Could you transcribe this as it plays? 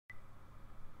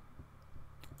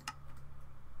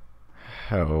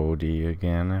Howdy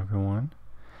again, everyone.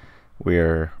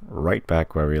 We're right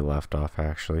back where we left off,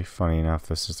 actually. Funny enough,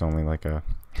 this is only like a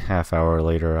half hour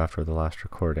later after the last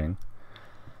recording.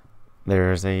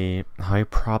 There's a high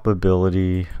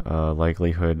probability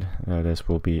likelihood that this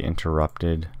will be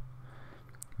interrupted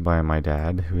by my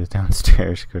dad, who is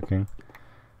downstairs cooking.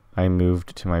 I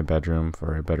moved to my bedroom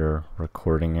for a better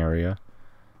recording area.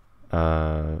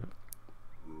 Yeah,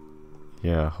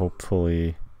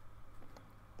 hopefully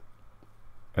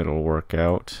it'll work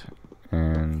out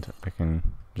and I can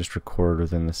just record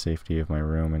within the safety of my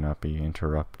room and not be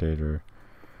interrupted or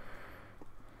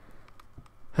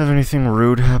have anything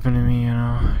rude happen to me, you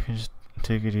know. I can just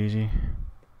take it easy.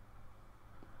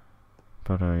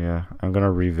 But yeah, I'm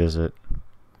gonna revisit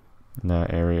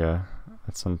that area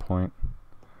at some point.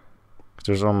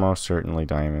 There's almost certainly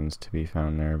diamonds to be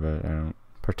found there, but I don't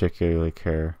particularly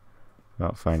care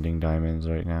about finding diamonds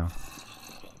right now.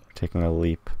 Taking a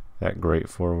leap that great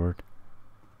forward.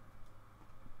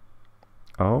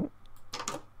 Oh.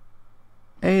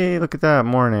 Hey, look at that,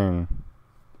 morning.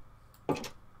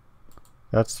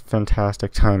 That's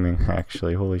fantastic timing,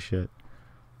 actually. Holy shit.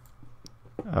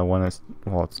 When it's,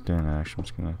 while it's doing that, actually, I'm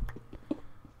just gonna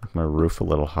make my roof a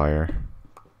little higher.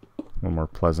 A little more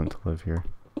pleasant to live here.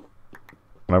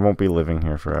 And I won't be living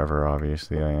here forever,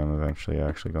 obviously. I am eventually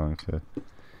actually going to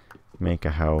make a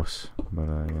house, but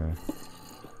yeah.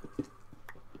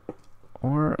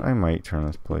 Or I might turn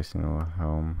this place into a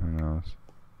home, who knows.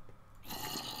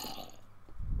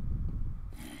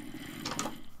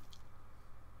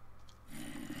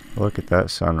 Look at that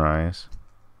sunrise.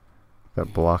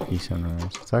 That blocky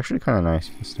sunrise. It's actually kind of nice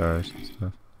with the stars and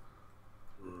stuff.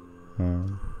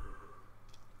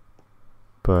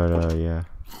 But yeah.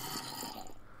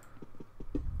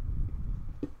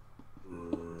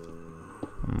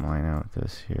 Line out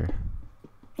this here.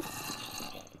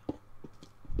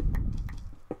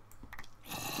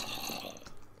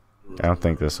 I don't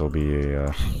think this will be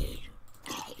a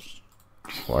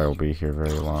I will be here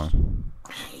very long.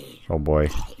 Oh boy.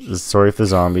 Sorry if the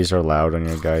zombies are loud on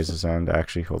your guys' end.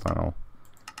 Actually, hold on, I'll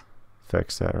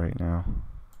fix that right now.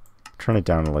 Turn it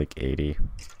down to like 80.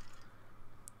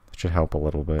 That should help a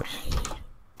little bit.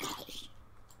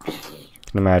 I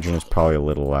can imagine it's probably a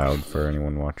little loud for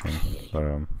anyone watching,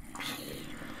 but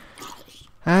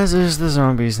as is the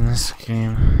zombies in this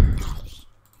game.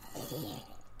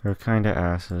 They're kinda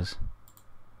asses.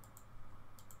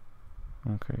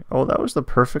 Okay. Oh, that was the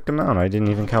perfect amount. I didn't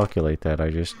even calculate that.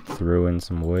 I just threw in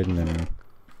some wood and then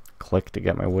clicked to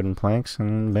get my wooden planks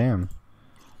and bam.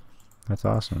 That's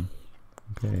awesome.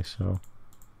 Okay, so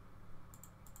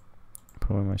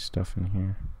put all my stuff in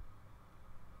here.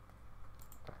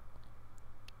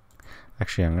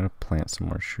 Actually, I'm gonna plant some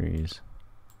more trees.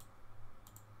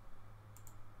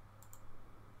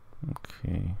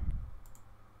 Okay.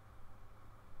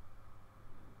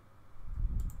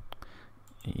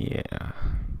 Yeah.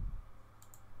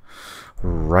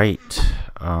 Right.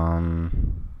 Where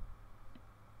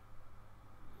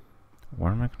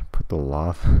am I gonna put the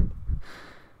lava?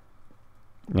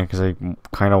 Yeah, because I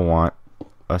kind of want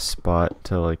a spot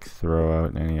to like throw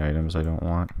out any items I don't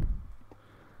want.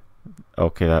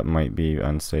 Okay, that might be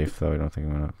unsafe though. I don't think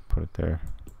I'm gonna put it there.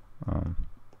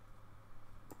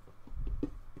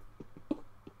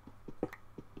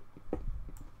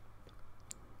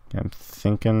 I'm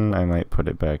thinking I might put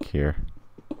it back here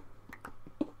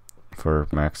for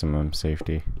maximum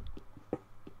safety.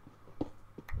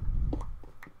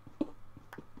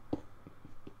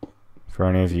 For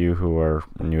any of you who are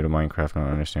new to Minecraft and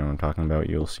don't understand what I'm talking about,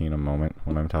 you'll see in a moment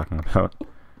what I'm talking about.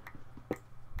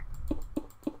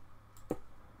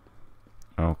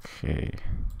 Okay.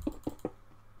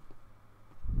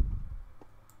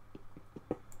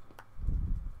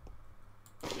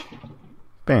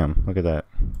 Bam, look at that.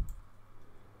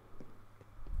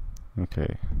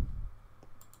 Okay.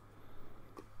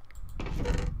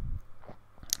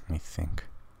 Let me think.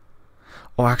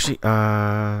 Oh, actually,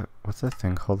 what's that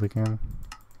thing called again?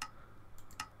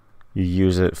 You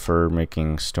use it for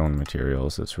making stone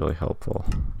materials. It's really helpful.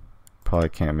 Probably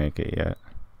can't make it yet.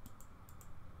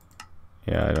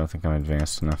 Yeah, I don't think I'm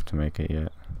advanced enough to make it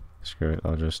yet. Screw it,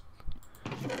 I'll just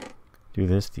do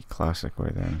this the classic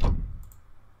way then.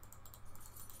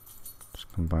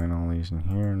 Just combine all these in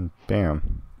here and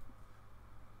bam.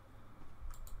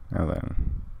 Now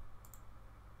then.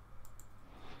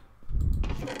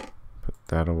 Put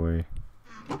that away.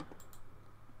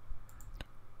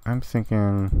 I'm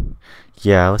thinking,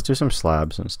 yeah, let's do some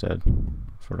slabs instead.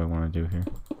 That's what I want to do here.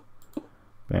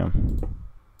 Bam.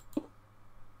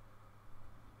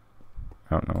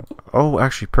 I don't know. Oh,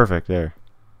 actually, perfect there.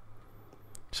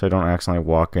 So I don't accidentally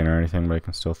walk in or anything, but I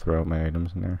can still throw out my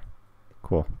items in there.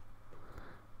 Cool.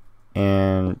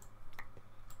 And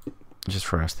just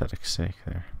for aesthetic's sake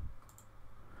there.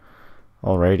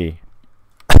 Alrighty.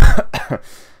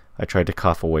 I tried to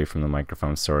cough away from the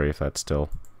microphone. Sorry if that still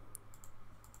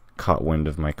caught wind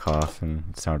of my cough and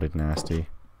it sounded nasty.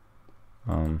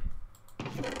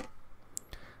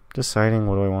 Deciding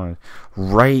what do I want to...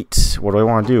 Right! What do I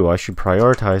want to do? I should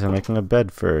prioritize on making a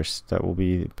bed first. That will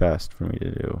be best for me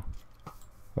to do.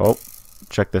 Oh,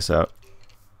 check this out.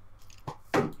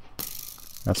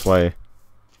 That's why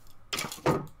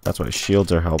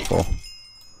shields are helpful.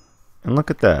 And look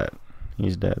at that.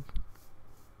 He's dead.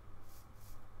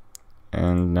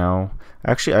 And now...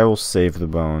 Actually, I will save the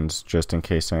bones just in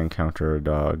case I encounter a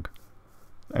dog.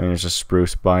 I mean, there's a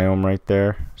spruce biome right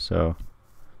there, so...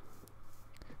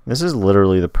 This is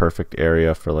literally the perfect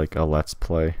area for, like, a Let's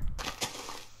Play.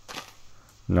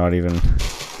 Not even...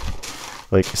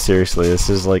 Like, seriously, this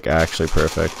is, like, actually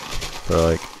perfect for,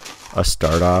 like, a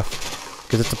start-off.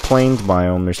 Because it's a plains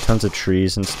biome, there's tons of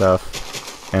trees and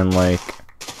stuff. And, like,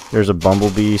 there's a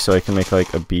bumblebee, so I can make,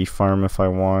 like, a bee farm if I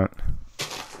want.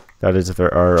 That is, if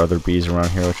there are other bees around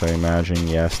here, which I imagine,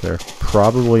 yes, there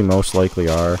probably most likely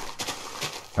are.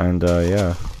 And,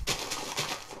 yeah.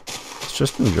 Let's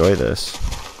just enjoy this.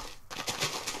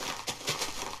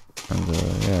 And,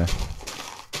 yeah.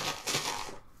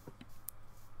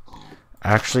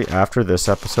 Actually, after this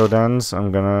episode ends,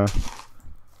 I'm gonna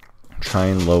try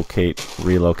and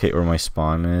relocate where my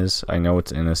spawn is. I know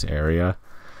it's in this area.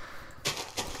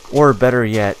 Or better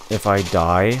yet, if I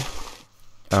die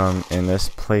in this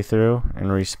playthrough and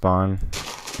respawn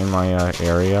in my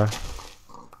area,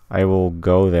 I will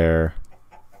go there.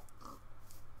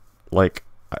 Like,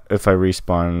 if I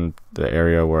respawn the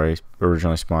area where I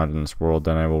originally spawned in this world,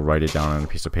 then I will write it down on a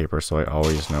piece of paper so I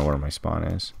always know where my spawn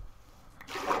is.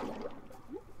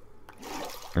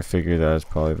 I figure that is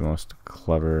probably the most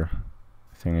clever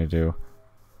thing to do.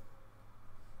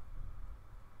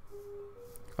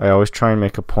 I always try and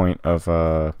make a point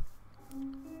of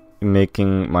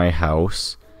making my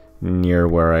house near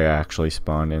where I actually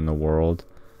spawned in the world.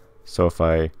 So if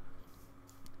like,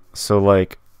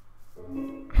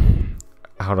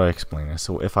 how do I explain this?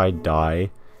 So if I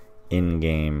die in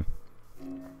game,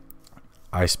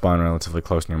 I spawn relatively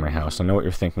close near my house. I know what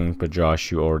you're thinking, but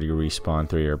Josh, you already respawned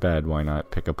through your bed. Why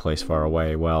not pick a place far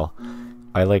away? Well,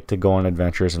 I like to go on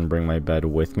adventures and bring my bed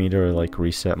with me to, like,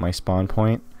 reset my spawn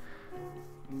point.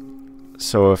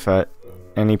 So if at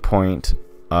any point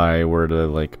I were to,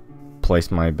 like, place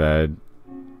my bed,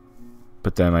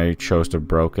 but then I chose to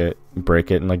break it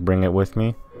and, like, bring it with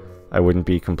me, I wouldn't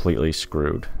be completely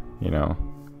screwed, you know?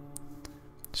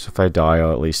 So if I die,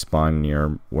 I'll at least spawn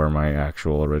near where my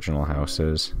actual original house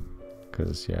is.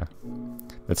 Because, yeah.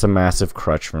 It's a massive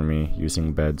crutch for me,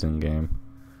 using beds in-game.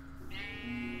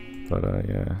 But,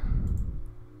 yeah.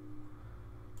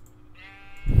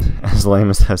 As lame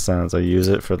as that sounds, I use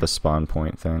it for the spawn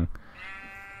point thing.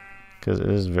 Because it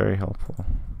is very helpful.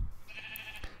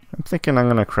 I'm thinking I'm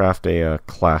going to craft a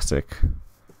classic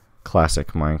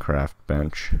Minecraft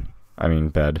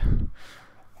bed.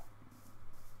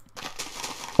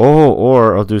 Oh,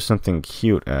 or I'll do something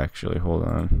cute, actually. Hold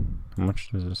on. How much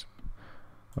does this...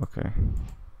 Okay.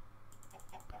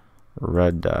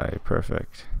 Red dye.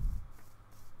 Perfect.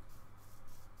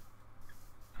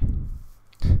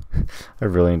 I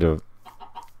really need to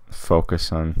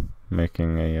focus on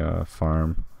making a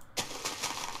farm.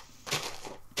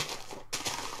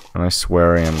 And I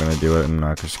swear I am going to do it. I'm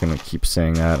not just going to keep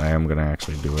saying that. I am going to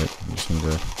actually do it. I just need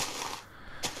to...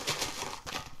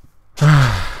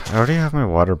 I already have my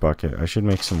water bucket. I should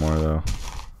make some more, though.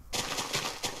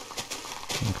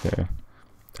 Okay.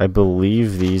 I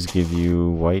believe these give you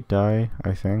white dye,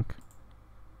 I think.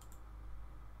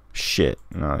 Shit.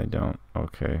 No, they don't.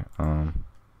 Okay.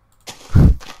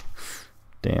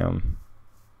 Damn.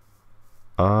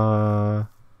 I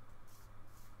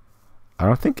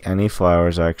don't think any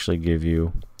flowers actually give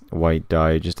you white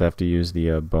dye. You just have to use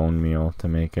the bone meal to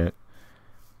make it.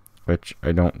 Which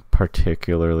I don't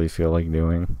particularly feel like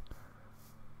doing.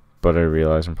 But I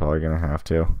realize I'm probably going to have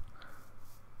to.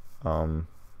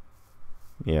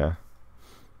 Yeah.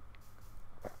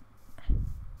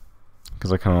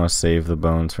 Because I kind of want to save the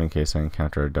bones for in case I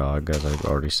encounter a dog, as I've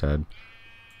already said.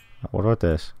 What about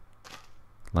this?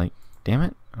 Like, damn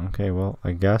it. Okay, well,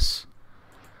 I guess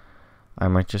I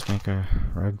might just make a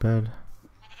red bed.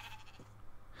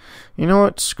 You know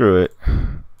what? Screw it.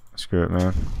 Screw it,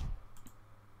 man.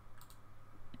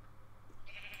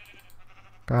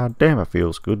 God damn, it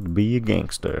feels good to be a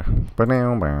gangster.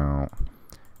 Ba-dow-bow.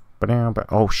 Ba-dow-bow.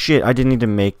 Oh shit, I didn't need to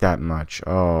make that much.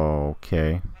 Oh,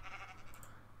 okay.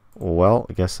 Well,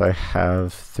 I guess I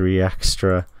have 3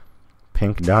 extra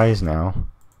pink dyes now.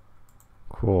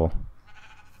 Cool.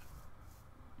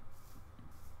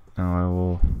 Now I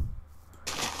will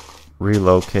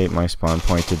relocate my spawn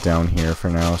point to down here for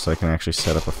now so I can actually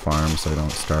set up a farm so I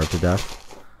don't starve to death.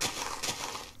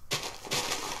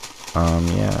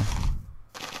 Yeah.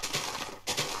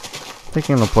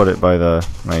 Thinking I'll put it by the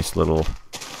nice little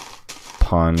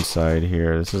pond side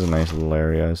here. This is a nice little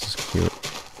area. This is cute.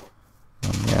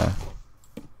 Yeah.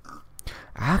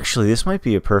 Actually, this might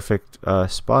be a perfect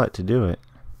spot to do it.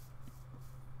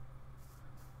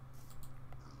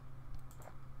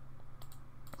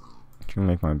 I'm gonna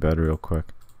make my bed real quick.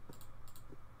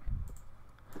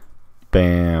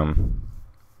 Bam.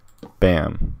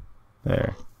 Bam.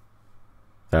 There.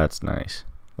 That's nice.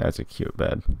 That's a cute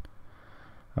bed.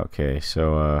 Okay,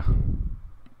 so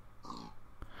you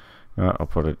know what, I'll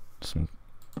put some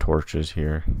torches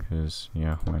here, because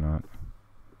yeah, why not?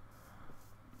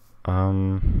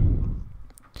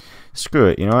 Screw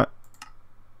it, you know what?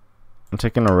 I'm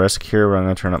taking a risk here, but I'm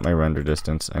gonna turn up my render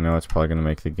distance. I know it's probably gonna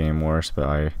make the game worse,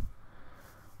 but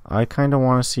I kinda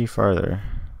wanna see farther.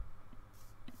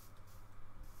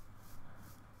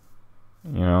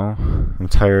 You know? I'm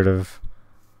tired of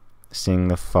seeing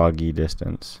the foggy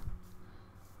distance.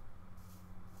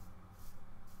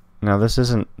 Now this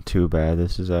isn't too bad.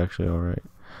 This is actually alright.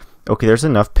 Okay, there's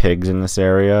enough pigs in this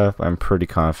area. I'm pretty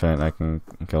confident I can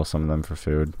kill some of them for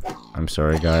food. I'm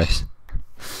sorry, guys.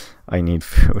 I need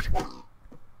food.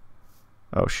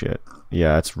 Oh shit.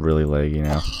 Yeah, it's really laggy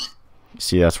now.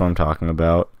 See, that's what I'm talking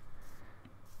about.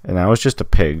 And that was just a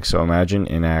pig, so imagine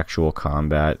in actual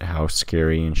combat how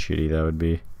scary and shitty that would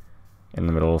be. In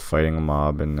the middle of fighting a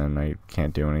mob and then I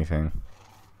can't do anything.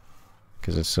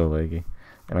 Because it's so laggy.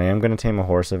 And I am going to tame a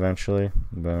horse eventually,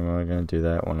 but I'm only going to do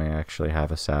that when I actually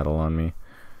have a saddle on me.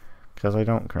 Because I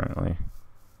don't currently.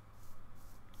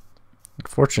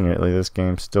 Unfortunately, this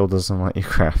game still doesn't let you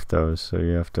craft those, so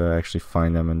you have to actually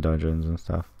find them in dungeons and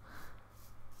stuff.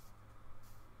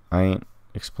 I ain't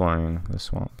exploring the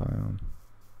swamp biome.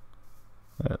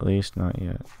 At least not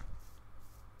yet.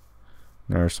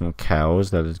 There are some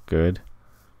cows, that is good.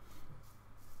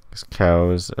 Because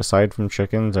cows, aside from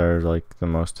chickens, are like the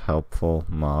most helpful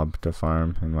mob to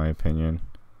farm, in my opinion.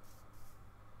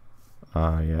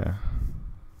 Yeah.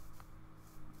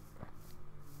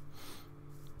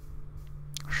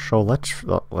 So let's just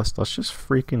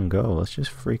freaking go. Let's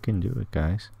just freaking do it,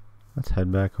 guys. Let's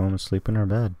head back home and sleep in our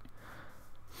bed.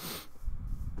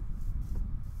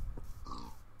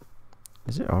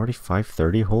 Is it already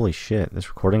 5:30? Holy shit! This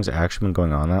recording's actually been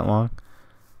going on that long.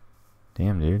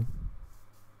 Damn, dude.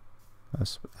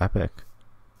 That's epic.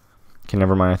 Okay,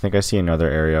 never mind. I think I see another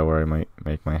area where I might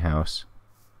make my house.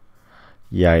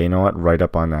 Yeah, you know what? Right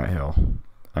up on that hill.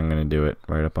 I'm gonna do it.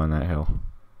 Right up on that hill.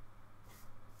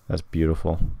 That's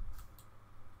beautiful.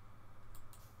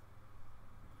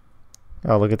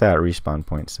 Oh, look at that respawn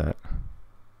point set.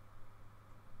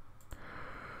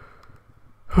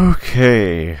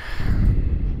 Okay.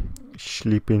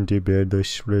 Sleep into bed. I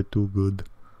swear too good.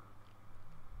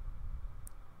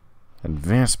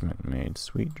 Advancement made.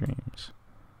 Sweet dreams.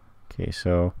 Okay,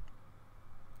 so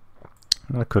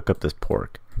I'm gonna cook up this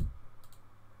pork.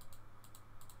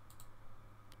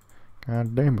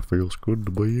 God damn, it feels good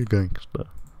to be a gangster.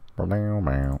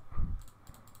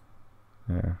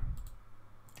 Yeah.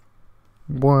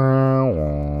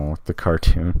 Wow, the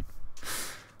cartoon.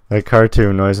 That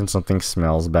cartoon noise when something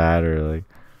smells bad, or like,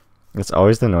 it's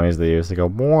always the noise they use. They go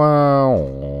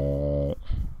wow.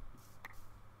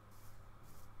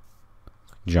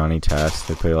 Johnny Test,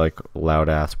 they play like loud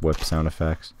ass whip sound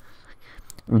effects.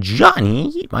 Johnny,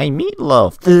 eat my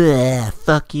meatloaf. Ugh,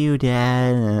 fuck you,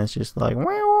 Dad. And it's just like wow,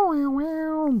 wow,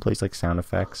 wow. And plays like sound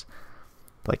effects.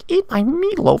 Like, eat my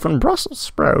meatloaf and Brussels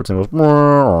sprouts, and goes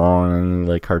wow, and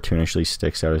like cartoonishly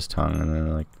sticks out his tongue, and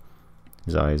then like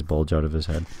his eyes bulge out of his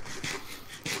head.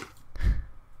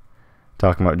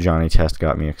 Talking about Johnny Test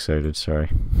got me excited. Sorry.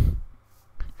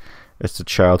 It's a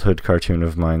childhood cartoon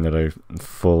of mine that I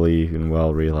fully and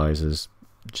well realize is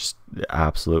just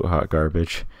absolute hot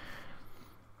garbage.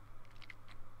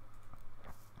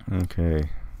 Okay.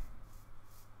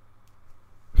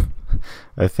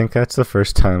 I think that's the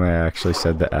first time I actually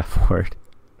said the F word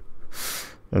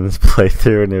in this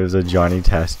playthrough, and it was a Johnny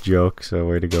Test joke, so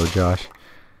way to go, Josh.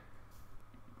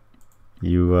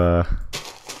 You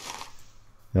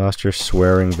lost your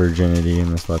swearing virginity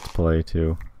in this Let's Play,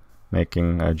 too.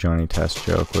 Making a Johnny Test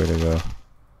joke. Way to go.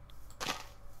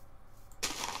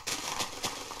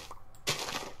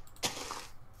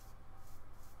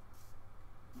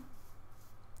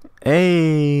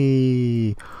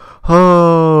 Hey!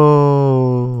 Oh!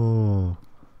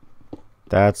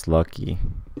 That's lucky.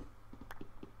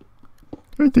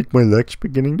 I think my luck's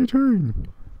beginning to turn.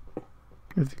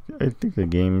 I think the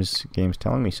game's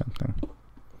telling me something.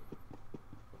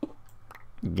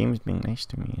 The game's being nice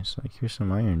to me. It's like, here's some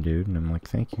iron, dude. And I'm like,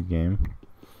 thank you, game.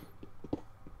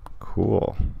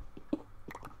 Cool.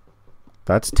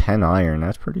 That's 10 iron.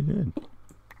 That's pretty good.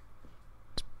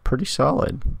 It's pretty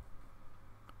solid.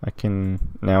 I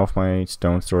can, now if my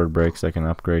stone sword breaks, I can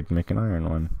upgrade and make an iron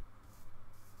one.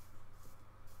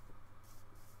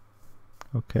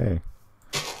 Okay.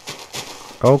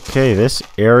 Okay, this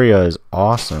area is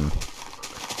awesome.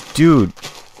 Dude,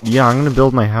 yeah, I'm gonna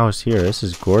build my house here. This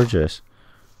is gorgeous.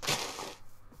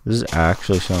 This is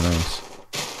actually so nice.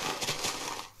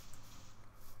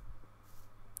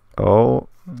 Oh,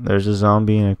 there's a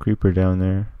zombie and a creeper down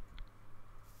there.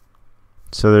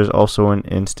 So there's also an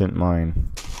instant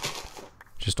mine.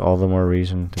 Just all the more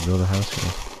reason to build a house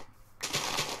here.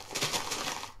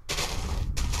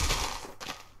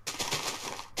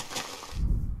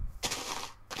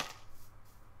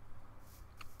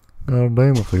 God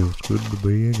damn, it feels good to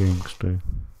be a gangster.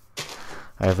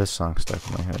 I have this song stuck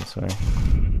in my head, sorry.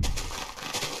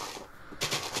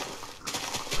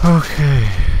 Okay.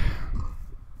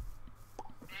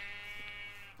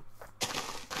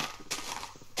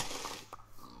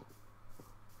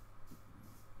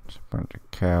 It's a bunch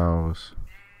of cows.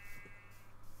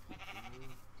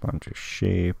 Bunch of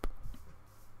sheep.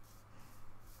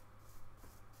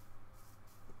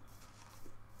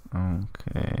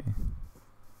 Okay.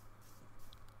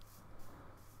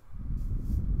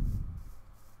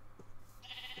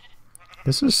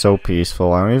 This is so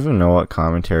peaceful. I don't even know what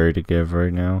commentary to give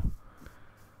right now.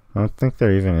 I don't think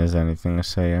there even is anything to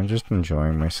say. I'm just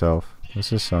enjoying myself.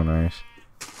 This is so nice.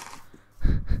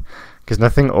 Because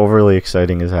nothing overly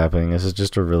exciting is happening. This is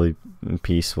just a really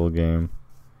peaceful game.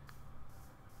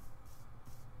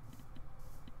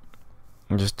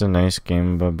 Just a nice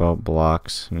game about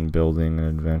blocks and building and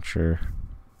adventure.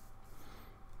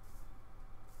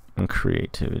 And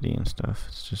creativity and stuff.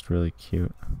 It's just really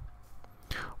cute.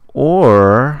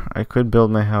 Or I could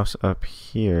build my house up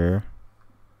here,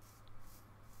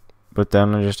 but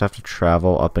then I just have to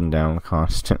travel up and down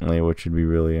constantly, which would be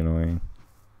really annoying.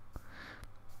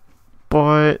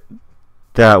 But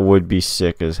that would be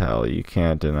sick as hell. You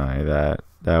can't deny that.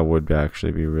 That would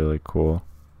actually be really cool.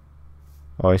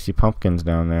 Oh, I see pumpkins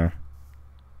down there.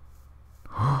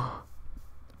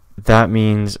 That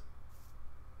means...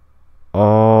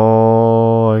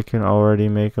 Oh, I can already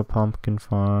make a pumpkin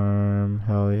farm.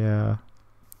 Hell yeah.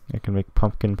 I can make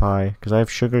pumpkin pie. Because I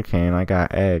have sugar cane. I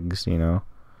got eggs, you know.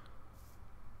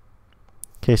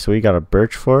 Okay, so we got a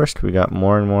birch forest. We got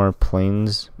more and more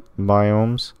plains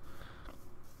biomes.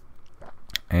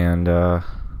 And,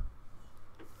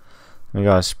 we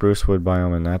got a spruce wood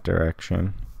biome in that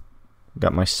direction.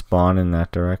 Got my spawn in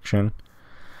that direction.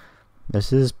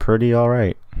 This is pretty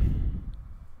alright.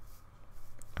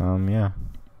 Yeah.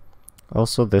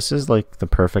 Also, this is like the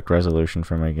perfect resolution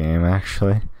for my game,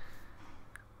 actually.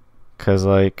 Cause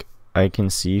like, I can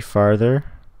see farther,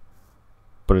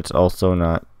 but it's also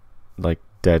not like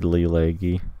deadly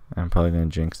laggy. I'm probably gonna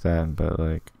jinx that, but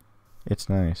like, it's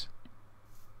nice.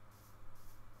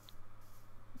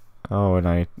 Oh, and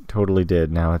I totally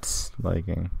did. Now it's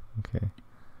lagging. Okay.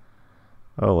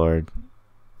 Oh lord.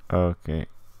 Okay.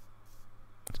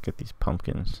 Let's get these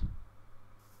pumpkins.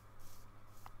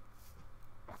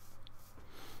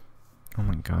 Oh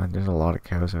my god, there's a lot of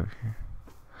cows out here.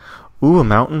 Ooh, a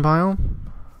mountain biome?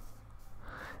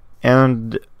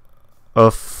 And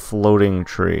a floating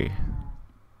tree.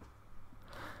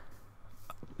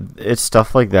 It's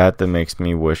stuff like that that makes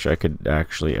me wish I could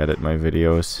actually edit my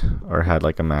videos, or had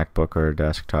like a MacBook or a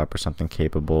desktop or something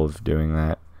capable of doing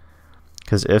that.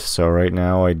 Because if so, right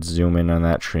now, I'd zoom in on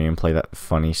that tree and play that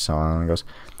funny song. It goes...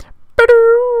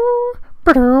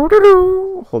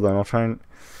 Hold on, I'll try and...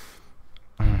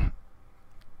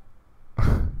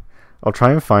 I'll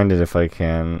try and find it if I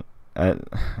can.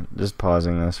 Just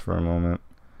pausing this for a moment.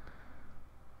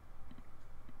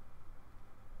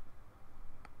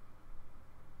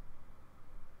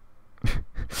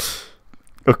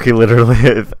 Okay,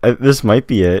 literally, this might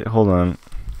be it. Hold on.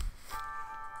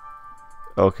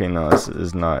 Okay, no, this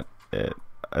is not it.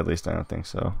 At least I don't think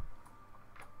so.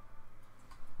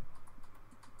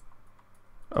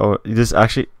 Oh, this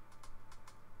actually...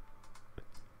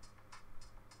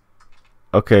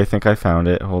 Okay, I think I found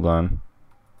it. Hold on.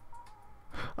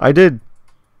 I did.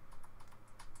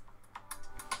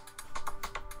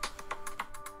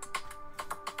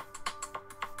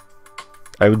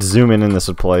 I would zoom in and this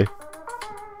would play.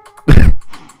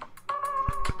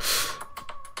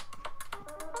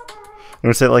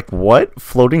 would say like, what?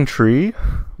 Floating tree?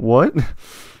 What?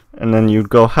 And then you'd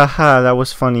go, haha, that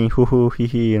was funny, hoo hoo hee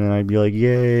hee, and then I'd be like,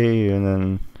 yay,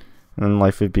 and then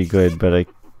life would be good, but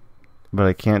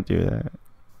I can't do that.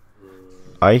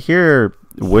 I hear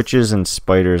witches and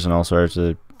spiders and all sorts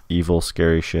of evil,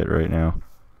 scary shit right now.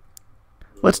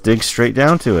 Let's dig straight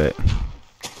down to it.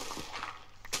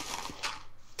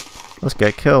 Let's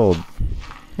get killed.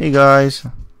 Hey guys.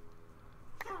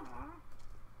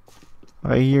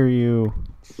 I hear you.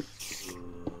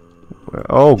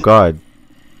 Oh god.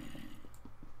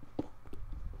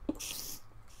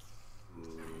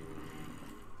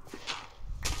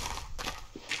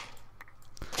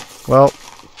 Well,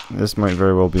 this might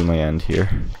very well be my end here.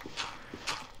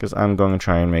 Because I'm going to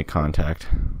try and make contact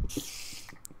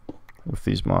with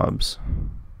these mobs.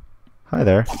 Hi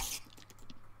there.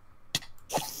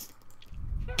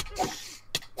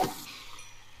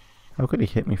 How could he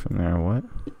hit me from there? What?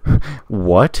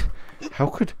 What?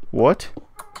 What?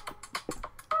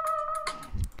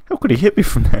 How could he hit me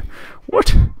from there?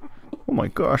 What? Oh my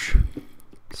gosh.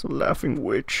 It's a laughing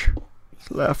witch. It's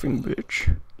a laughing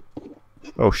bitch.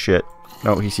 Oh shit.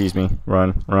 No, he sees me.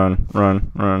 Run, run,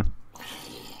 run, run.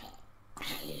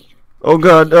 Oh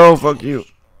god, oh fuck you.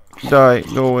 Die,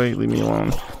 go away, leave me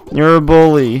alone. You're a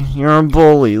bully. You're a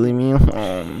bully, leave me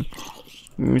alone.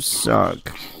 You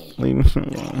suck. Leave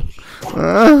me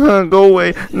alone. Go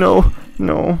away. No,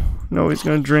 no, no, he's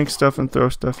gonna drink stuff and throw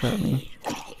stuff at me.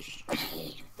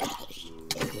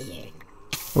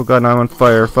 Oh god, now I'm on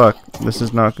fire. Fuck. This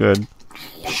is not good.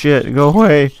 Shit, go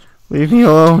away. Leave me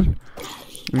alone.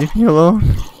 Leave me alone.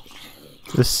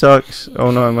 This sucks.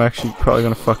 Oh no, I'm actually probably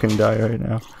gonna fucking die right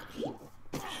now.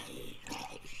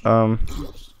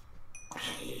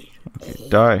 Okay,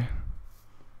 die.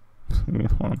 Leave me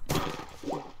alone.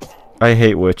 I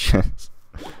hate witches.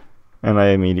 And I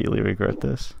immediately regret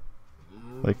this.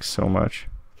 Like, so much.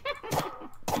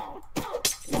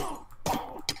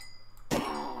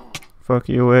 Fuck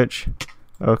you, witch.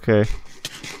 Okay.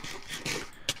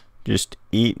 Just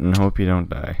eat and hope you don't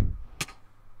die.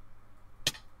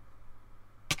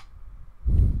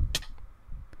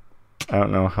 I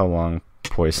don't know how long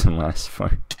poison lasts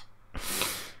for.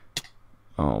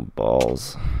 Oh,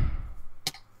 balls.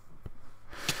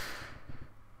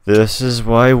 This is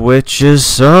why witches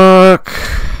suck.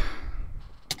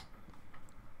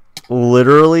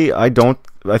 Literally, I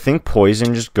think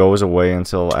poison just goes away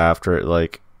until after it,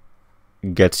 like,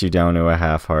 gets you down to a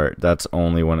half heart. That's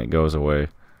only when it goes away.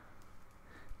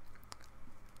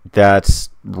 That's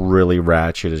really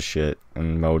ratchet as shit,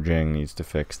 and Mojang needs to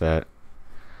fix that.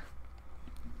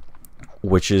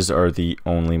 Witches are the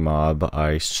only mob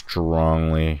I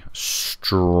strongly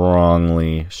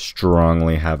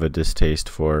have a distaste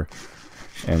for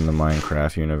in the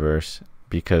Minecraft universe,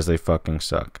 because they fucking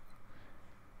suck.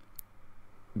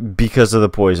 Because of the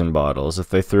poison bottles. If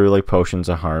they threw like potions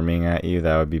of harming at you,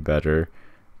 that would be better.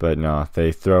 But no,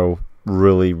 they throw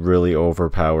really, really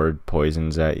overpowered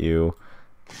poisons at you,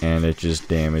 and it just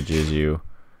damages you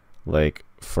like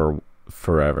for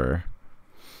forever.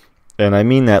 And I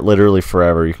mean that literally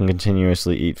forever. You can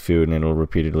continuously eat food and it'll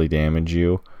repeatedly damage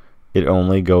you. It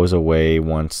only goes away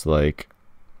once, like,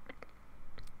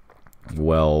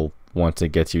 well, once it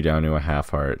gets you down to a half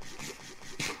heart.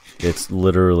 It's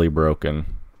literally broken.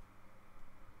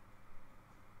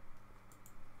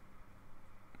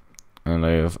 And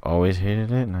I have always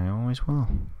hated it, and I always will.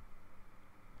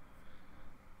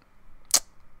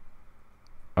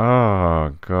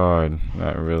 Oh, God.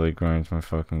 That really grinds my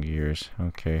fucking gears.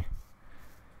 Okay.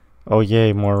 Oh,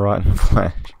 yay, more rotten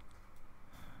flesh.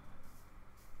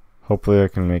 Hopefully I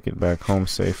can make it back home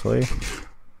safely.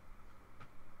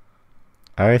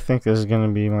 I think this is going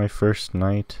to be my first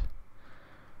night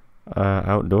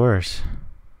outdoors,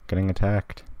 getting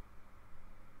attacked.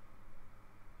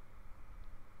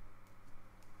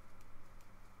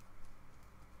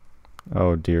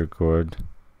 Oh, dear God.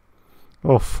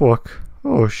 Oh, fuck.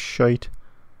 Oh, shite.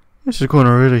 This is going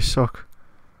to really suck.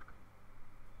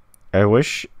 I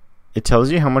wish it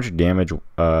tells you how much damage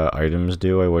items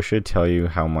do. I wish it'd tell you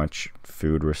how much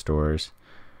food restores.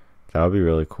 That would be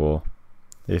really cool.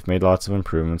 They've made lots of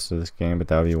improvements to this game, but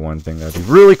that would be one thing that would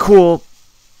be really cool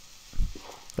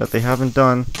that they haven't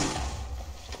done.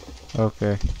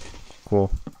 Okay.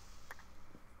 Cool.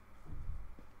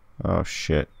 Oh,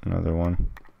 shit. Another one.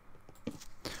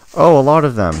 Oh, a lot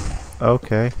of them.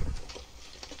 Okay.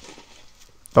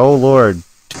 Oh, Lord.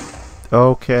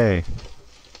 Okay.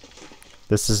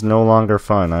 This is no longer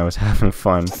fun. I was having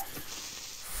fun.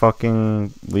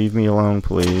 Fucking leave me alone,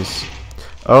 please.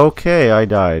 Okay, I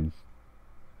died.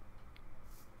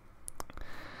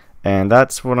 And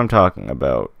that's what I'm talking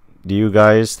about. Do you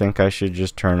guys think I should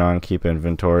just turn on keep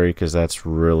inventory? Because that's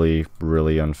really,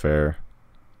 really unfair.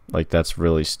 Like, that's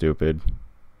really stupid.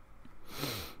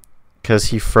 Because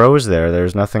he froze there.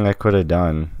 There's nothing I could have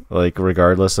done. Like,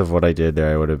 regardless of what I did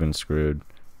there, I would have been screwed.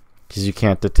 Because you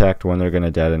can't detect when they're going to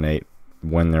detonate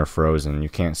when they're frozen. You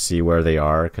can't see where they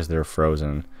are because they're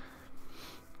frozen.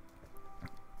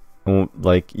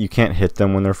 Like, you can't hit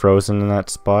them when they're frozen in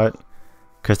that spot.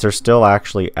 Because they're still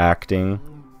actually acting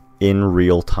in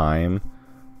real time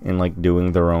and like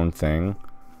doing their own thing.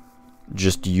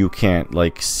 Just you can't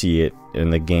like see it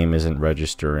and the game isn't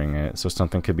registering it, so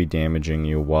something could be damaging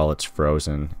you while it's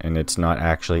frozen and it's not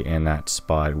actually in that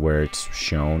spot where it's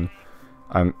shown.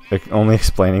 I'm only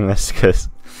explaining this because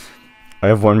I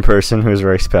have one person who's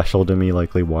very special to me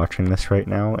likely watching this right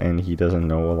now, and he doesn't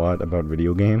know a lot about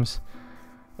video games.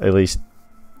 At least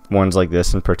ones like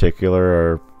this in particular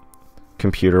are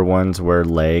computer ones where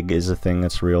lag is a thing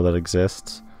that's real that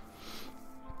exists.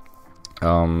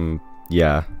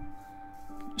 Yeah.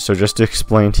 So just to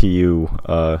explain to you,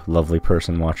 lovely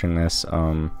person watching this,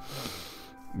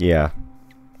 yeah.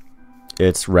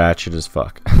 It's ratchet as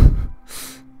fuck.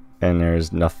 And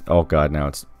there's nothing. Oh god, now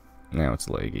it's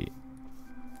laggy.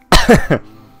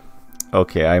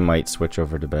 Okay, I might switch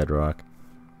over to Bedrock.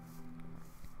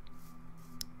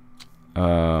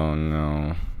 Oh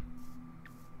no.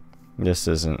 This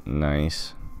isn't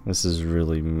nice. This is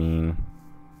really mean.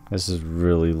 This is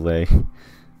really laggy.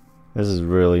 This is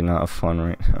really not fun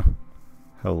right now.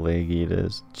 How laggy it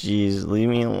is. Jeez, leave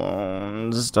me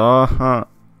alone.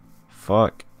 Stop.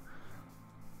 Fuck.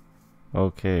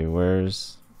 Okay,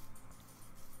 where's...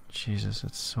 Jesus,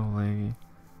 it's so laggy.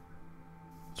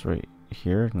 It's right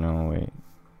here? No, wait.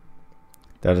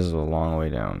 That is a long way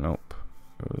down. Nope.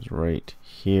 It was right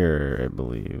here, I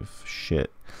believe.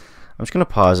 Shit. I'm just gonna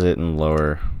pause it and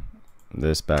lower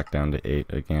this back down to 8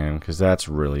 again, because that's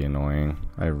really annoying.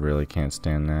 I really can't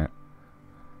stand that.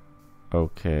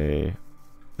 Okay.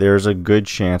 There's a good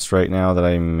chance right now that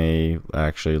I may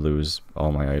actually lose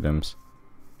all my items.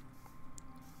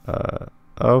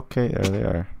 Okay, there they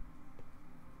are.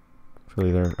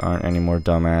 Hopefully there aren't any more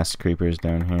dumbass creepers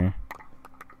down here.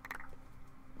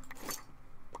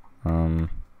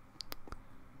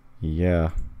 Yeah.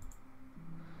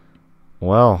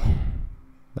 Well,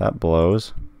 that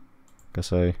blows.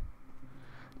 Guess I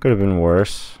could have been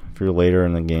worse. If you're later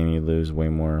in the game, you lose way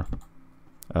more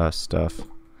stuff.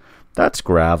 That's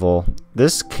gravel.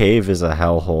 This cave is a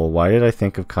hellhole. Why did I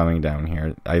think of coming down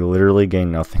here? I literally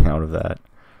gained nothing out of that.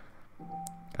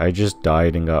 I just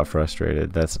died and got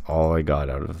frustrated. That's all I got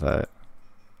out of that.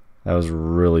 That was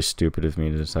really stupid of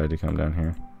me to decide to come down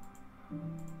here.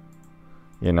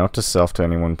 Yeah, note to self to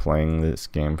anyone playing this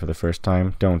game for the first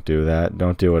time. Don't do that.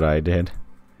 Don't do what I did.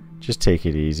 Just take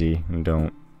it easy and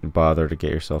don't bother to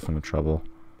get yourself into trouble.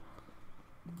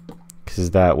 Because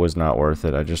that was not worth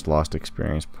it. I just lost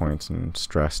experience points and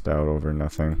stressed out over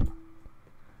nothing.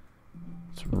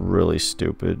 It's really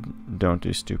stupid. Don't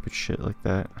do stupid shit like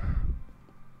that.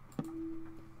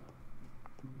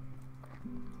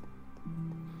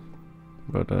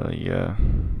 But, yeah.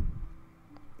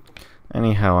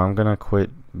 Anyhow, I'm gonna quit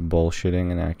bullshitting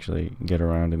and actually get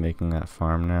around to making that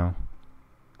farm now.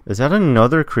 Is that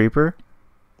another creeper?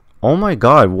 Oh my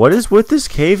god, what is with this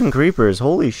cave and creepers?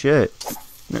 Holy shit.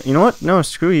 You know what? No,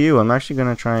 screw you. I'm actually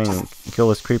gonna try and kill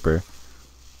this creeper.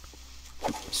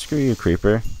 Screw you,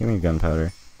 creeper. Give me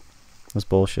gunpowder. That's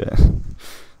bullshit.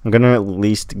 I'm gonna at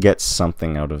least get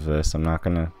something out of this. I'm not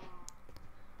gonna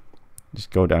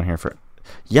just go down here for...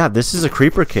 Yeah, this is a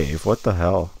creeper cave. What the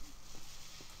hell?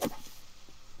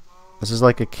 This is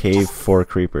like a cave for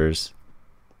creepers.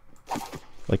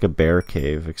 Like a bear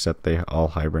cave, except they all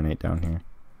hibernate down here.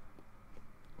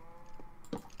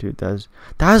 Dude, that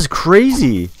is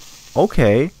crazy!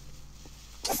 Okay.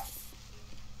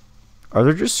 Are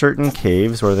there just certain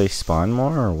caves where they spawn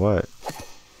more, or what?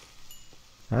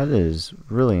 That is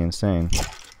really insane.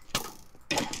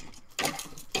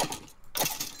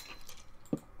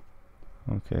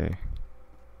 Okay.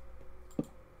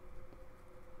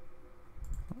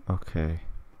 Okay.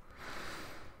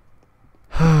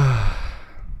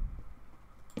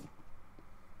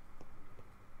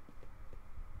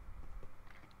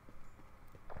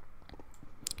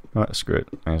 Oh, screw it.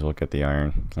 Might as well get the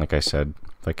iron. Like I said,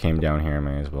 if I came down here, I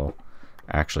may as well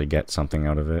actually get something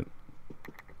out of it.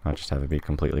 Not just have it be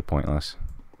completely pointless.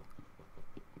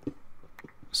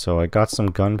 So I got some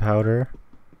gunpowder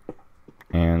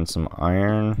and some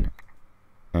iron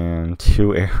and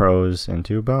 2 arrows and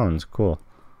 2 bones. Cool.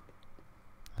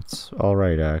 That's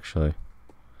alright, actually.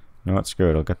 You know what? Screw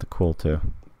it. I'll get the coal too.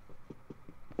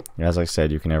 As I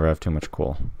said, you can never have too much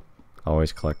coal.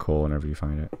 Always collect coal whenever you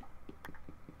find it.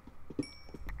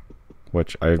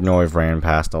 which I know I've ran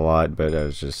past a lot, but I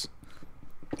was just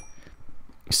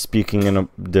speaking in a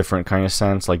different kind of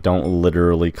sense. Like, don't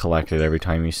literally collect it every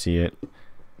time you see it.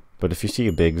 But if you see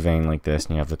a big vein like this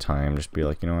and you have the time, just be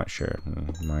like, you know what, sure,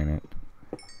 mine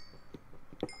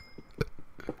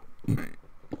it.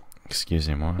 Excuse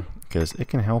me, more, because it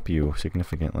can help you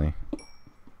significantly.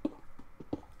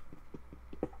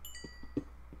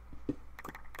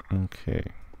 Okay.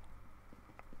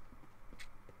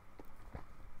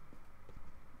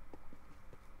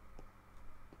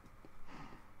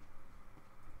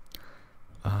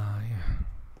 Yeah.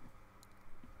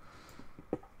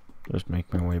 Just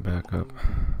make my way back up.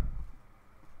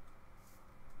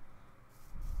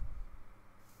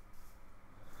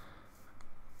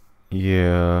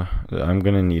 Yeah, I'm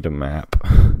gonna need a map.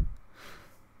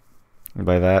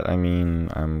 By that I mean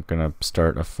I'm gonna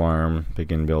start a farm,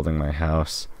 begin building my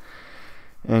house,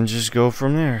 and just go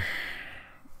from there.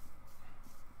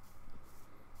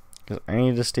 Because I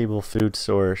need a stable food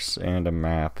source and a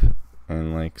map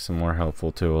and like some more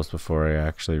helpful tools before I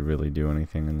actually really do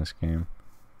anything in this game.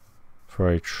 Before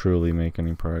I truly make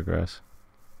any progress.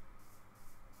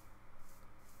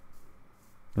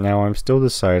 Now I'm still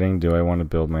deciding, do I want to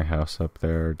build my house up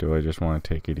there, or do I just want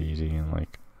to take it easy and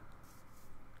like,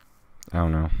 I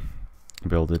don't know,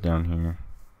 build it down here.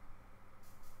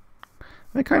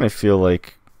 I kind of feel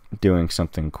like doing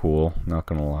something cool, not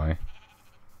gonna lie.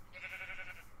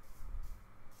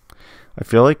 I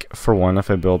feel like, for one, if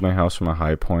I build my house from a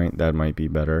high point, that might be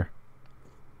better.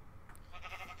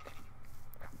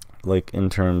 Like, in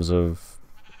terms of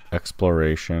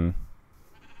exploration.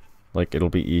 Like, it'll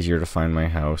be easier to find my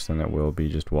house than it will be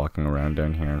just walking around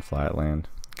down here in Flatland.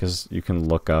 Because you can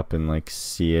look up and, like,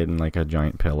 see it in, like, a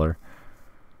giant pillar.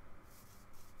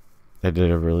 I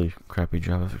did a really crappy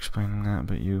job of explaining that,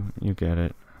 but you get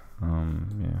it.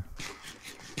 Yeah.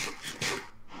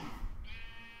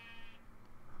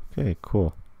 Okay,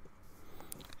 cool.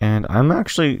 And I'm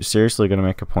actually seriously going to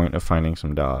make a point of finding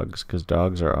some dogs, because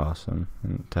dogs are awesome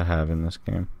to have in this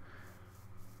game.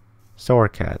 So are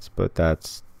cats, but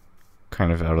that's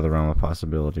kind of out of the realm of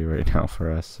possibility right now for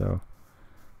us, so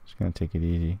just gonna take it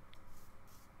easy.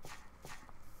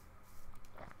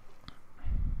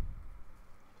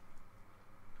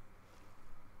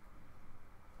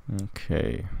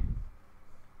 Okay.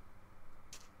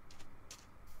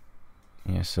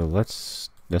 Yeah, so let's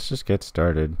just get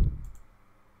started.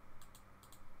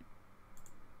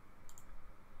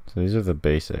 So these are the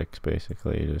basics,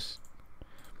 basically.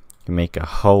 You make a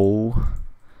hoe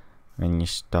and you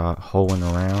start hoeing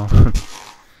around.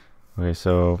 Okay,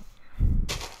 so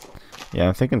yeah,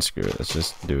 I'm thinking screw it, let's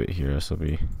just do it here. This will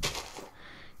be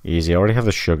easy. I already have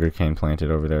the sugar cane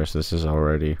planted over there, so this is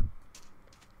already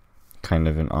kind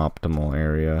of an optimal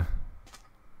area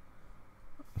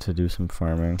to do some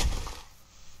farming.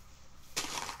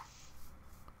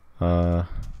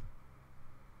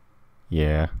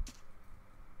 Yeah.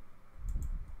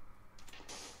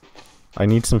 I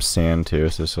need some sand too,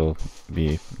 so this will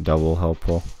be double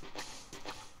helpful.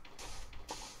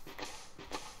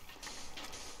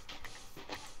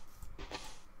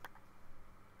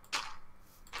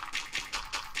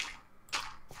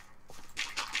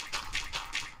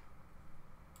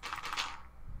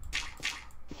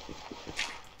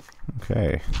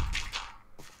 Okay.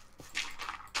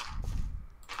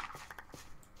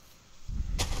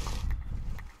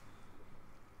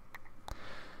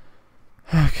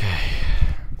 Okay.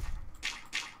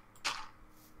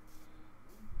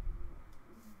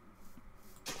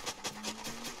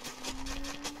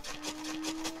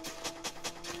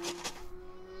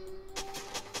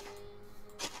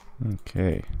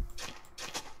 Okay.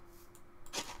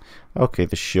 Okay,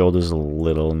 the shield is a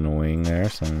little annoying there,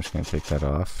 so I'm just going to take that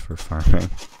off for farming.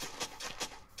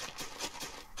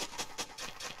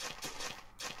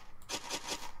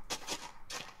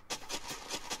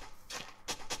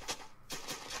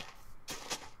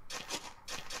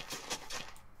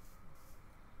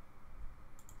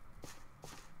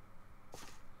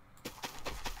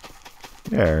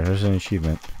 There's an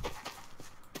achievement.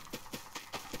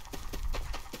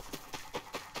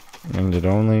 And it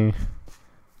only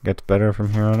gets better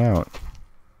from here on out,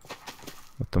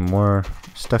 with the more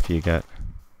stuff you get.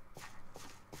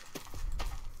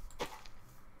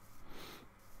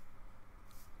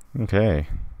 Okay,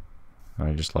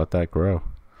 I just let that grow.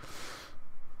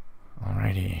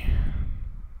 Alrighty.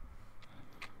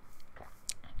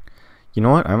 You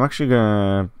know what? I'm actually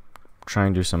gonna try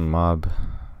and do some mob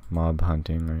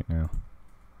hunting right now.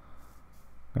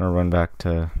 I'm gonna run back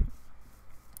to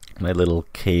my little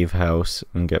cave house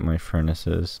and get my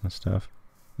furnaces and stuff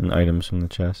and items from the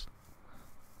chest.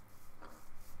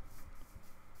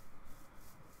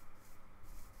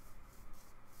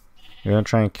 I'm gonna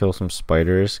try and kill some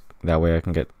spiders. That way I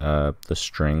can get the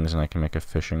strings and I can make a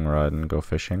fishing rod and go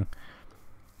fishing.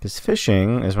 Because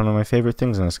fishing is one of my favorite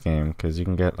things in this game, because you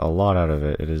can get a lot out of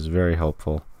it. It is very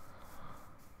helpful.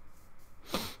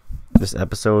 This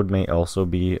episode may also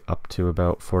be up to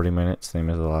about 40 minutes, same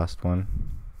as the last one.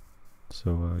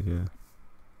 So, yeah.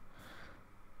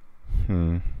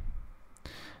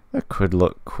 That could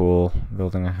look cool,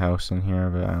 building a house in here,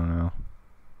 but I don't know.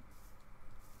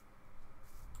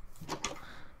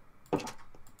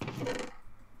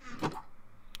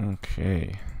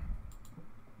 Okay.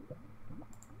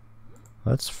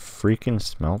 Let's freaking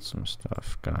smelt some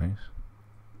stuff, guys.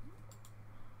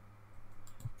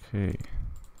 Okay.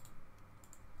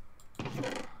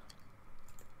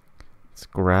 Let's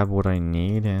grab what I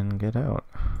need and get out.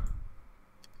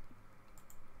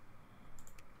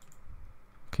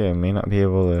 Okay, I may not be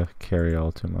able to carry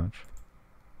all too much.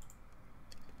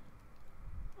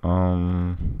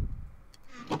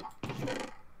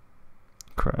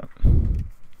 Crap.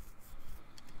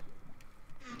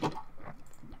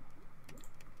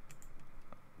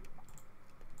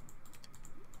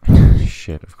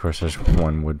 Shit, of course there's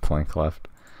one wood plank left.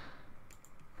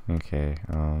 Okay,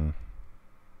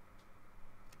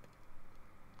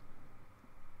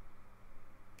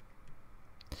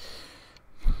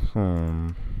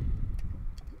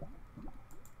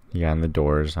 yeah, and the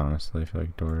doors, honestly, I feel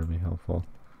like door would be helpful.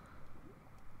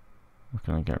 What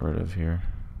can I get rid of here?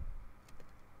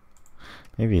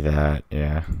 Maybe that,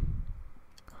 yeah.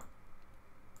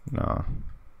 No.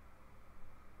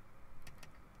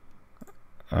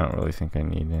 I don't really think I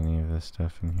need any of this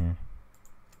stuff in here.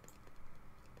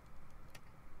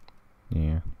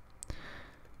 Yeah.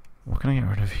 What can I get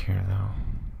rid of here, though?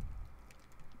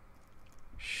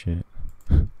 Shit.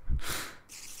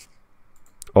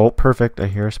 Oh, perfect. I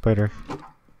hear a spider.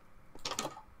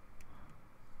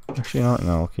 Actually, no,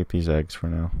 I'll keep these eggs for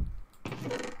now.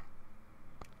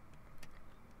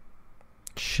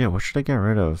 Shit, what should I get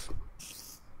rid of?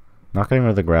 Not getting rid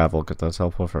of the gravel, because that's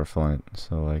helpful for flint.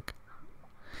 So, like,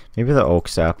 maybe the oak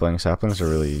sapling. Saplings are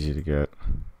really easy to get.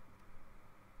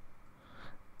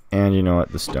 And you know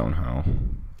what? The stone hoe.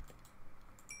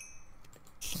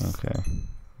 Okay.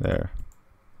 There.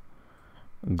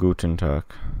 Guten Tag.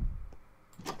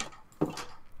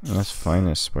 Let's find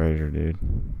this spider, dude.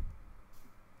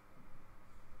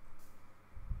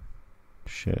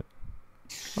 Shit.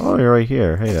 Oh, you're right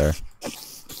here. Hey there.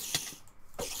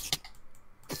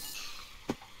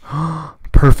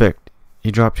 Perfect.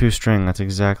 You dropped 2 string. That's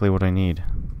exactly what I need.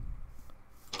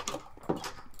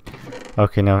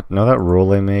 Okay, now that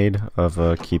rule I made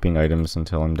of keeping items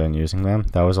until I'm done using them,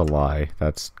 that was a lie.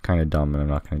 That's kind of dumb, and I'm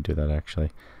not going to do that, actually.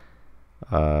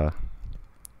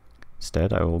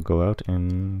 Instead, I will go out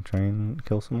and try and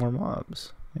kill some more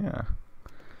mobs. Yeah.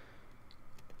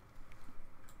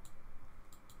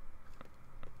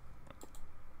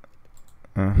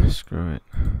 Screw it.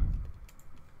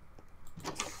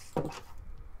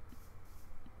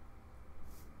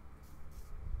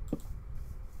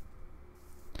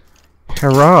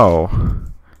 Hello!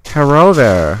 Hello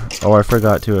there! Oh, I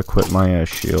forgot to equip my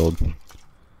shield.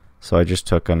 So I just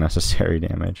took unnecessary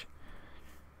damage.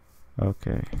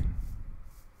 Okay.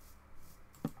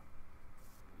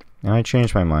 Now I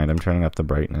changed my mind. I'm turning up the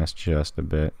brightness just a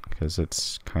bit because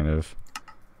it's kind of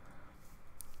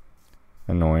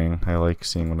annoying. I like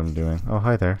seeing what I'm doing. Oh,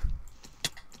 hi there.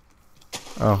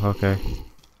 Oh, okay.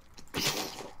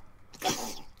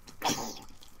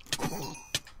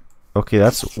 Okay,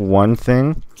 that's one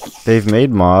thing. They've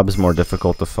made mobs more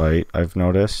difficult to fight, I've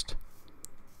noticed.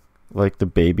 Like, the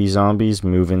baby zombies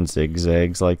move in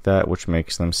zigzags like that, which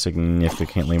makes them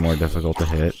significantly more difficult to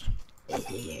hit.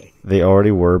 They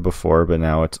already were before, but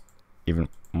now it's even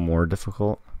more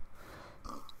difficult.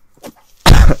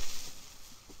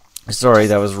 Sorry,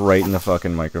 that was right in the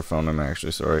fucking microphone. I'm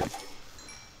actually sorry.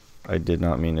 I did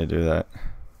not mean to do that.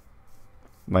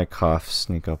 My coughs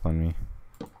sneak up on me.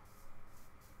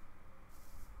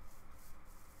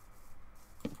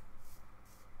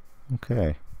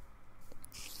 Okay.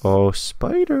 Oh,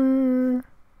 spider!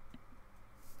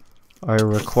 I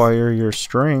require your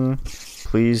string.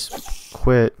 Please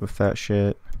quit with that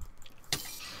shit.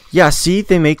 Yeah, see?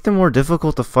 They make them more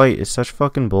difficult to fight. It's such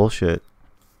fucking bullshit.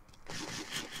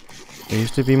 They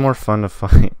used to be more fun to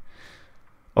fight.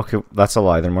 Okay, that's a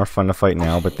lie. They're more fun to fight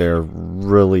now, but they're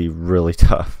really, really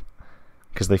tough.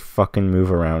 Because they fucking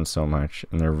move around so much,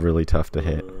 and they're really tough to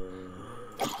hit.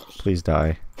 Please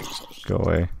die. Just go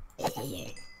away.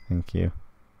 Thank you.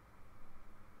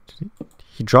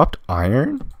 He dropped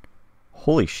iron?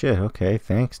 Holy shit, okay,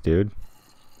 thanks, dude.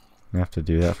 You have to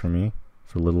do that for me.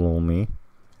 For little old me.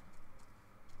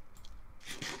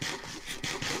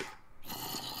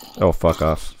 Oh, fuck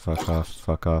off. Fuck off.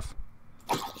 Fuck off.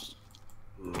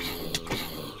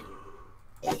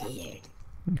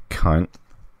 You cunt.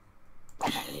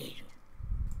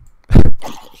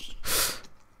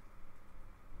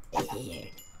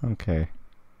 Okay.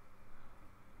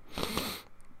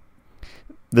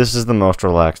 This is the most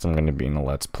relaxed I'm going to be in a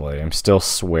Let's Play. I'm still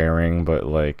swearing, but,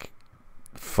 like,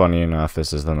 funny enough,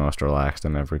 this is the most relaxed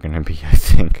I'm ever going to be, I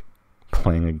think,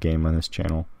 playing a game on this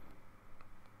channel.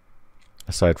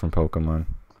 Aside from Pokemon.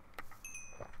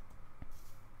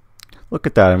 Look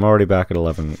at that, I'm already back at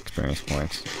 11 experience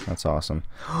points. That's awesome.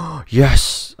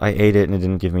 Yes! I ate it and it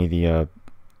didn't give me the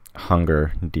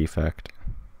hunger defect.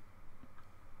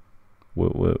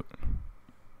 Woot woot.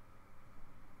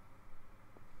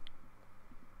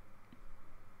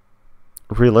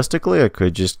 Realistically, I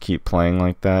could just keep playing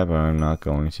like that, but I'm not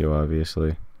going to, obviously.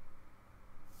 I'm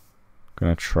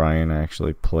gonna try and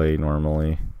actually play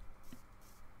normally.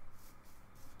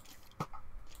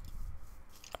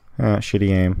 Shitty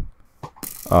aim.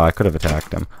 Oh, I could have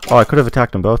attacked him. Oh, I could have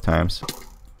attacked him both times.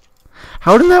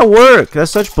 How did that work?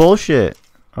 That's such bullshit.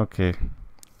 Okay.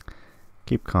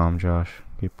 Keep calm, Josh.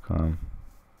 Keep calm.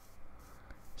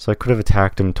 So I could have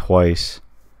attacked him twice.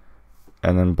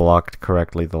 And then blocked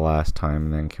correctly the last time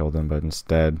and then killed him, but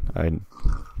instead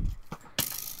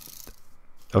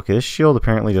Okay, this shield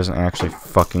apparently doesn't actually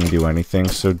fucking do anything,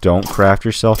 so don't craft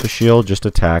yourself a shield, just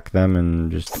attack them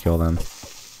and just kill them.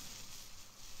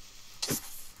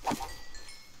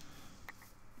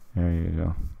 There you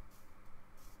go.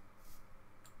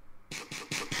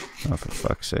 Oh, for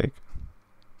fuck's sake.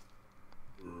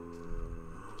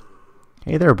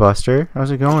 Hey there, Buster.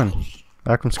 How's it going?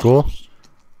 Back from school?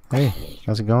 Hey,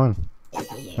 how's it going?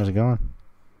 How's it going?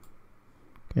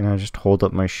 Okay, now just hold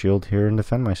up my shield here and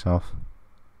defend myself.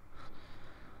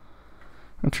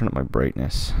 I'm gonna turn up my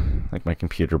brightness. Like my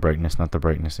computer brightness, not the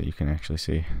brightness that you can actually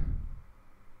see.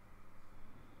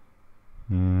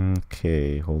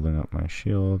 Okay, holding up my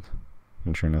shield.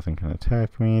 Making sure nothing can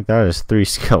attack me. That is 3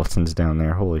 skeletons down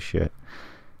there. Holy shit.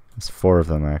 That's 4 of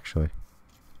them, actually.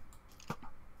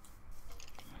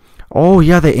 Oh,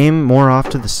 yeah, they aim more off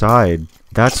to the side.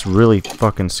 That's really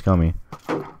fucking scummy.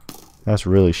 That's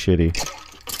really shitty.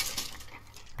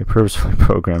 They purposefully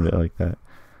programmed it like that.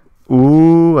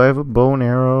 Ooh, I have a bow and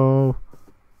arrow.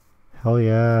 Hell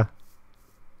yeah.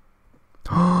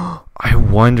 I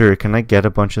wonder, can I get a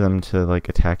bunch of them to, like,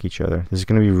 attack each other? This is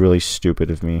gonna be really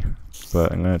stupid of me,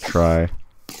 but I'm gonna try.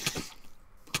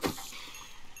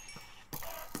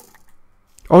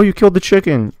 Oh, you killed the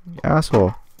chicken, you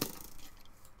asshole.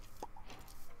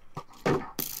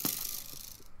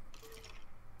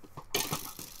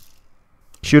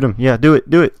 Shoot him. Yeah, do it.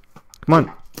 Do it. Come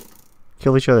on.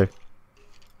 Kill each other.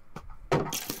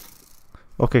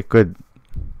 Okay, good.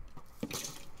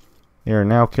 They are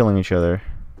now killing each other.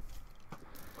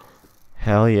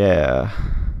 Hell yeah.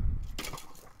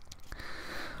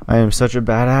 I am such a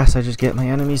badass. I just get my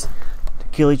enemies to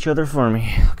kill each other for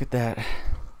me. Look at that.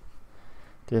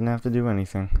 Didn't have to do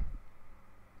anything.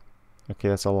 Okay,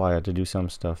 that's a lie. I had to do some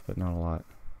stuff, but not a lot.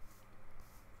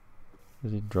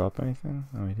 Did he drop anything?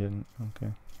 No, he didn't.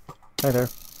 Okay. Hi there.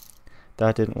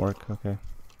 That didn't work. Okay.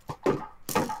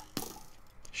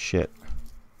 Shit.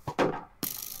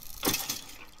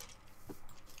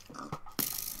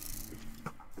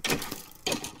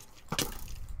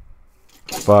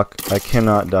 Fuck. I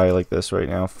cannot die like this right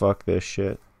now. Fuck this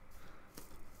shit.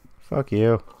 Fuck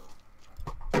you.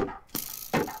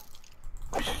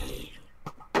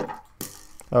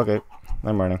 Okay.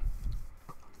 I'm running.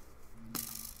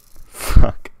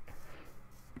 Fuck.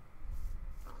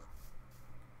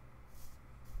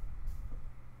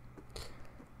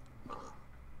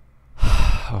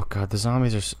 Oh god, the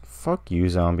zombies are fuck you,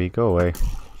 zombie. Go away.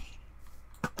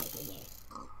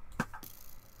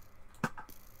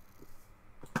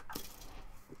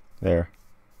 There.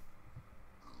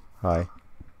 Hi.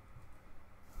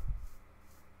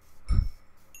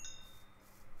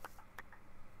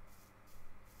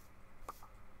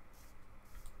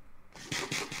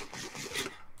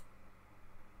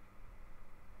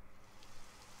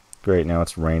 Great, now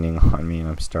it's raining on me and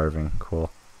I'm starving. Cool.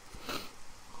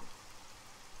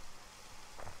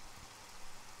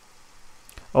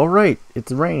 Oh right,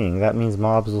 it's raining. That means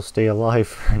mobs will stay alive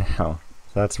for now.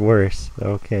 That's worse.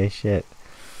 Okay, shit.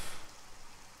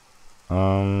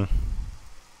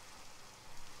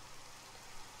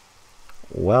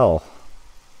 Well,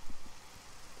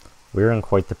 we're in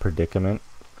quite the predicament.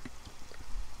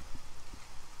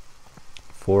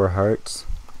 4 hearts.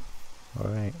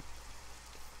 Alright.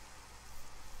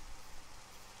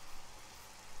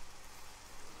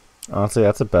 Honestly,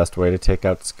 that's the best way to take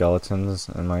out skeletons,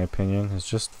 in my opinion, is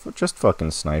just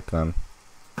fucking snipe them.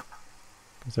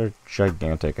 Because they're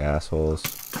gigantic assholes.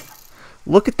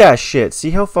 Look at that shit!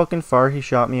 See how fucking far he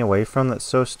shot me away from? That's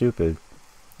so stupid.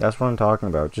 That's what I'm talking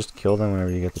about. Just kill them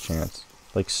whenever you get the chance.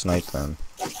 Like, snipe them.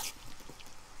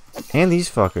 And these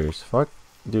fuckers. Fuck.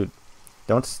 Dude.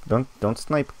 Don't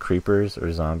snipe creepers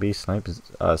or zombies. Snipe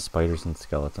spiders and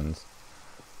skeletons.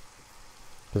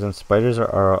 Because when spiders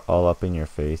are all up in your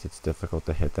face, it's difficult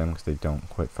to hit them because they don't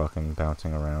quit fucking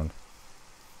bouncing around.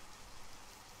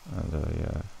 And,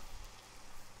 yeah.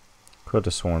 Could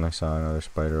have sworn I saw another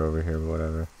spider over here, but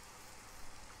whatever.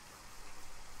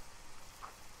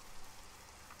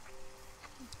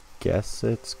 Guess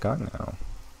it's gone now.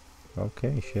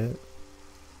 Okay, shit.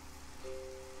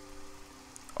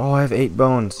 Oh, I have 8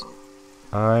 bones.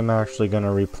 I'm actually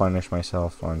gonna replenish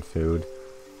myself on food.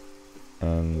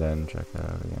 And then check that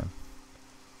out again.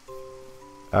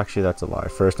 Actually, that's a lie.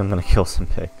 First, I'm gonna kill some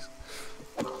pigs.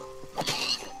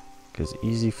 Because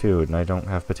easy food, and I don't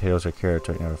have potatoes or carrots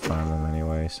right now to farm them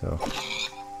anyway, so...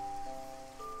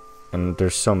 And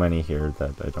there's so many here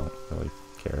that I don't really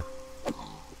care.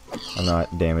 I'm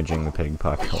not damaging the pig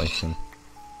population.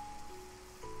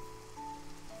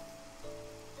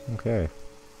 Okay.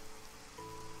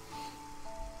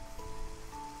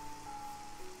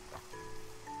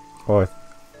 Oh,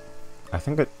 I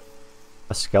think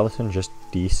a skeleton just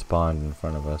despawned in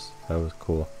front of us. That was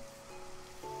cool.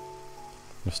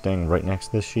 You're staying right next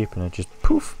to this sheep and it just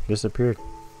poof disappeared.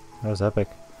 That was epic.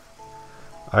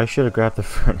 I should have grabbed the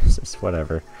furnaces.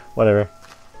 Whatever. Whatever.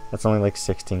 That's only like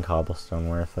 16 cobblestone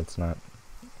worth. That's not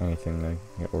anything to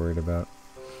get worried about.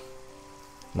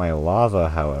 My lava,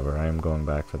 however, I am going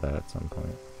back for that at some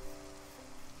point.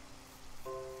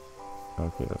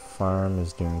 Okay, the farm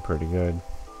is doing pretty good.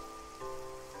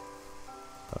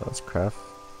 Let's craft.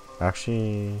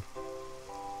 Actually,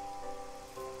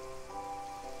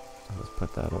 let's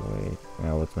put that away.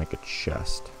 Now let's make a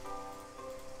chest.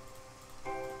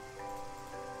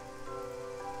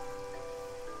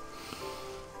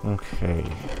 Okay,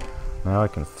 now I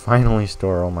can finally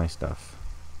store all my stuff.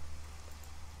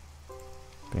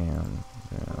 Bam,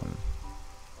 bam,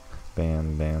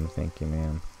 bam, bam. Thank you,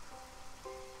 ma'am.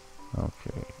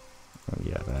 Okay, oh,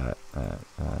 yeah, that.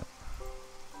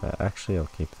 Actually, I'll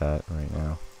keep that right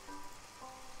now.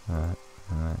 That.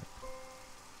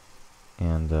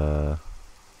 And,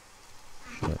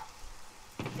 shit.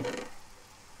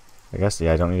 I guess,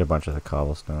 yeah, I don't need a bunch of the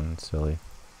cobblestone. It's silly.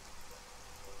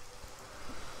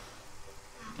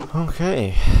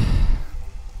 Okay.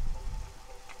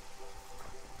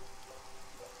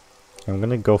 I'm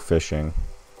gonna go fishing.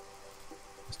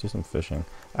 Let's do some fishing.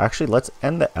 Actually, let's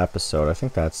end the episode. I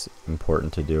think that's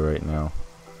important to do right now.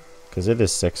 Because it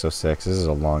is 6:06. This is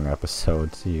a long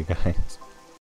episode. See you guys.